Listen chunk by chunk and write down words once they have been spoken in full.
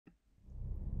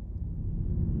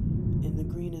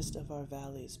finest of our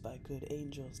valleys by good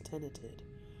angels tenanted,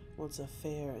 once a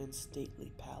fair and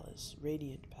stately palace,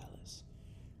 radiant palace,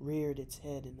 reared its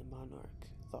head in the monarch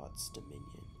thought's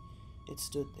dominion. It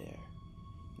stood there.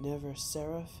 Never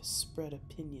seraph spread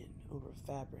a pinion over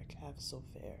fabric half so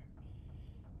fair.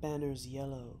 Banners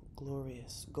yellow,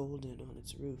 glorious, golden on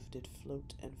its roof did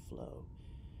float and flow.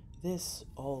 This,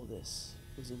 all this,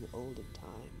 was in the olden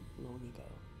time, long ago.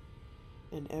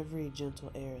 And every gentle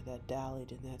air that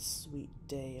dallied in that sweet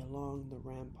day along the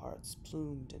ramparts,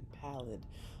 plumed and pallid,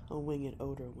 a winged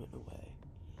odor went away.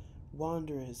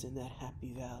 Wanderers in that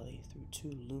happy valley through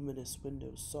two luminous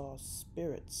windows saw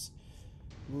spirits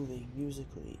moving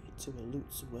musically to a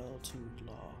lute's well-tuned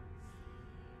law.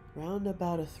 Round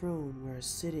about a throne where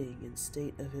sitting in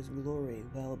state of his glory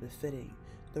well befitting,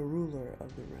 the ruler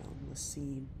of the realm was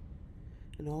seen,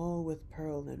 and all with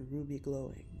pearl and ruby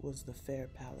glowing was the fair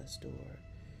palace door,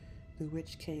 through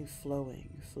which came flowing,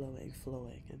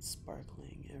 and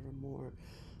sparkling evermore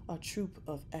a troop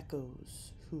of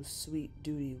echoes whose sweet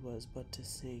duty was but to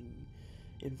sing,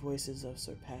 in voices of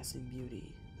surpassing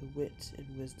beauty, the wit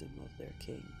and wisdom of their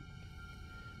king.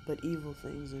 But evil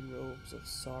things in robes of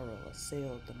sorrow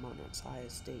assailed the monarch's high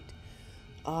estate.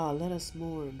 Ah, let us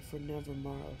mourn, for never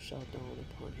morrow shall dawn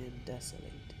upon him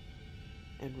desolate.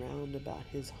 And round about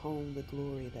his home the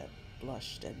glory that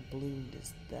blushed and bloomed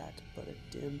is that but a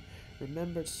dim,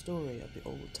 remembered story of the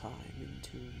old time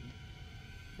entombed.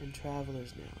 And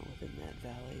travelers now within that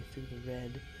valley through the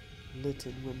red,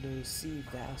 litten windows see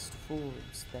vast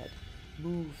forms that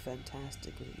move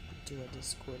fantastically into a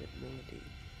discordant melody,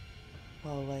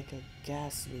 while like a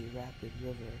ghastly rapid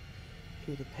river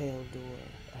through the pale door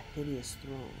a hideous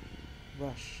throng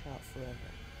rush out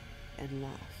forever and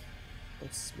laugh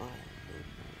but smile no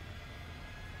more.